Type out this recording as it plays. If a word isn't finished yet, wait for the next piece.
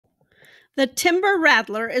The timber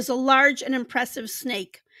rattler is a large and impressive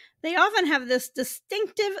snake. They often have this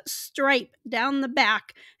distinctive stripe down the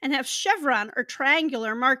back and have chevron or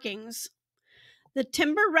triangular markings. The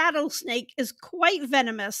timber rattlesnake is quite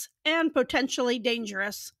venomous and potentially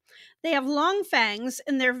dangerous. They have long fangs,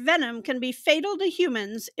 and their venom can be fatal to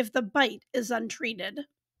humans if the bite is untreated.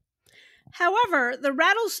 However, the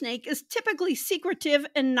rattlesnake is typically secretive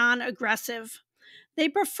and non aggressive. They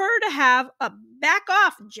prefer to have a "back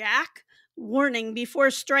off, Jack" warning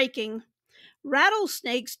before striking.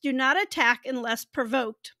 Rattlesnakes do not attack unless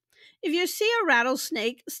provoked. If you see a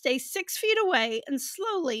rattlesnake, stay 6 feet away and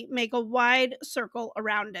slowly make a wide circle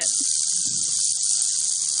around it.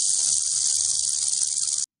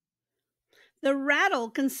 The rattle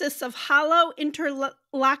consists of hollow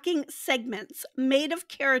interlocking segments made of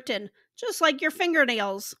keratin, just like your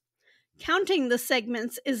fingernails. Counting the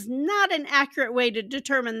segments is not an accurate way to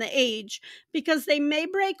determine the age because they may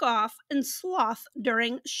break off and slough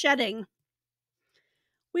during shedding.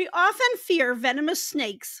 We often fear venomous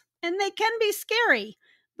snakes, and they can be scary,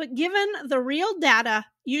 but given the real data,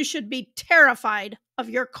 you should be terrified of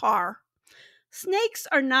your car. Snakes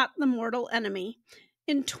are not the mortal enemy.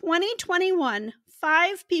 In 2021,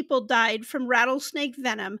 5 people died from rattlesnake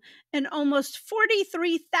venom and almost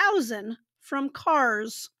 43,000 from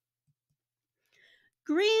cars.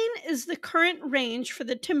 Green is the current range for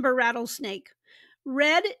the timber rattlesnake.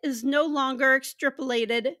 Red is no longer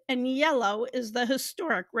extrapolated, and yellow is the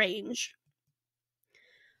historic range.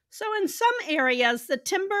 So in some areas, the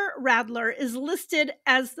timber rattler is listed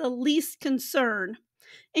as the least concern.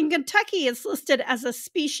 In Kentucky, it's listed as a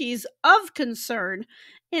species of concern,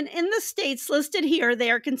 and in the states listed here,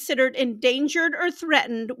 they are considered endangered or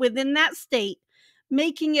threatened within that state,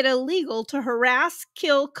 making it illegal to harass,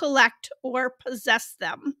 kill, collect, or possess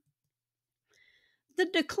them. The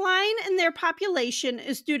decline in their population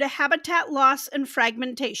is due to habitat loss and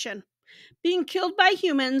fragmentation, being killed by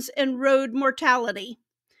humans, and road mortality.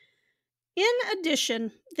 In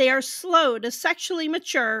addition, they are slow to sexually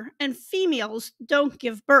mature, and females don't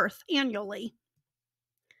give birth annually.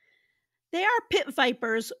 They are pit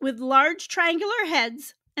vipers with large triangular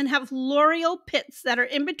heads and have loreal pits that are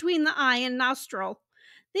in between the eye and nostril.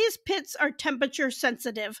 These pits are temperature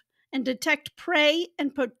sensitive and detect prey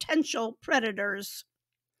and potential predators.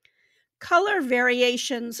 Color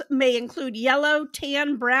variations may include yellow,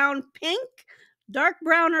 tan, brown, pink, dark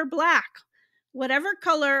brown, or black. Whatever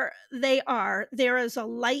color they are, there is a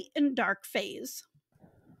light and dark phase.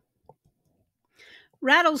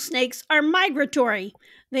 Rattlesnakes are migratory.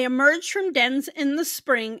 They emerge from dens in the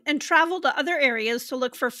spring and travel to other areas to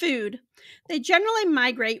look for food. They generally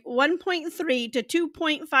migrate 1.3 to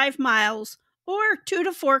 2.5 miles or 2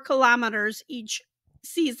 to 4 kilometers each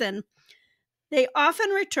season. They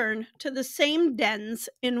often return to the same dens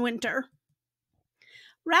in winter.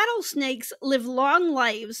 Rattlesnakes live long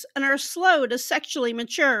lives and are slow to sexually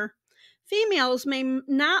mature. Females may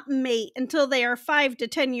not mate until they are 5 to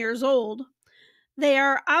 10 years old. They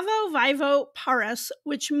are ovoviviparous,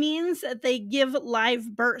 which means that they give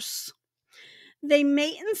live births. They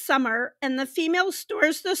mate in summer, and the female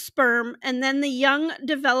stores the sperm, and then the young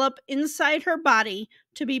develop inside her body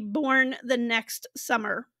to be born the next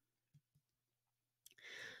summer.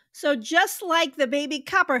 So just like the baby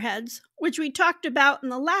copperheads, which we talked about in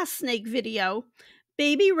the last snake video,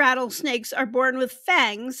 baby rattlesnakes are born with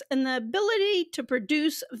fangs and the ability to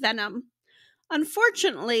produce venom.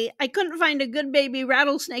 Unfortunately, I couldn't find a good baby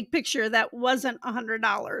rattlesnake picture that wasn't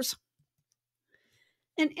 $100.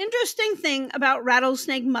 An interesting thing about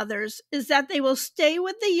rattlesnake mothers is that they will stay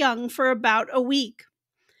with the young for about a week.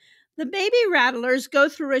 The baby rattlers go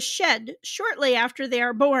through a shed shortly after they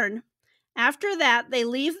are born. After that, they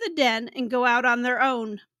leave the den and go out on their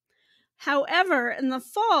own. However, in the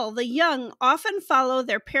fall, the young often follow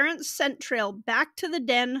their parents' scent trail back to the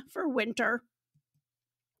den for winter.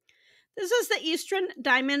 This is the eastern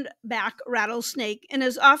diamondback rattlesnake and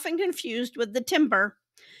is often confused with the timber.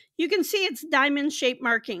 You can see its diamond-shaped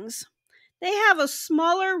markings. They have a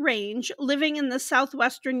smaller range living in the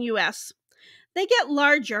southwestern U.S. They get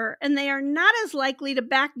larger, and they are not as likely to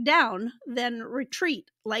back down than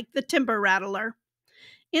retreat like the timber rattler.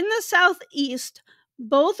 In the southeast,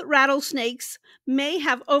 both rattlesnakes may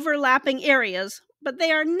have overlapping areas, but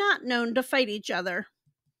they are not known to fight each other.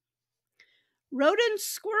 Rodents,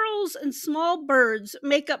 squirrels, and small birds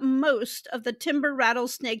make up most of the timber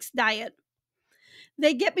rattlesnake's diet.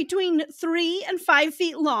 They get between 3 and 5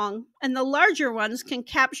 feet long, and the larger ones can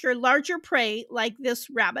capture larger prey like this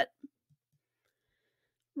rabbit.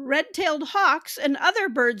 Red-tailed hawks and other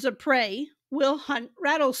birds of prey will hunt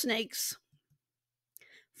rattlesnakes.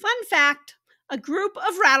 Fun fact, A group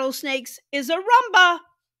of rattlesnakes is a rumba.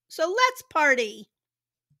 So let's party.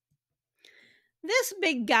 This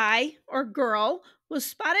big guy or girl was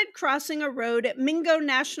spotted crossing a road at Mingo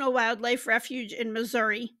National Wildlife Refuge in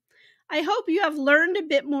Missouri. I hope you have learned a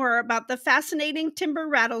bit more about the fascinating timber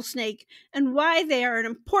rattlesnake and why they are an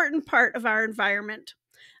important part of our environment.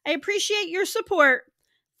 I appreciate your support.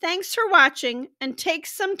 Thanks for watching, and take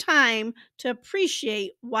some time to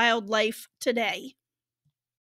appreciate wildlife today.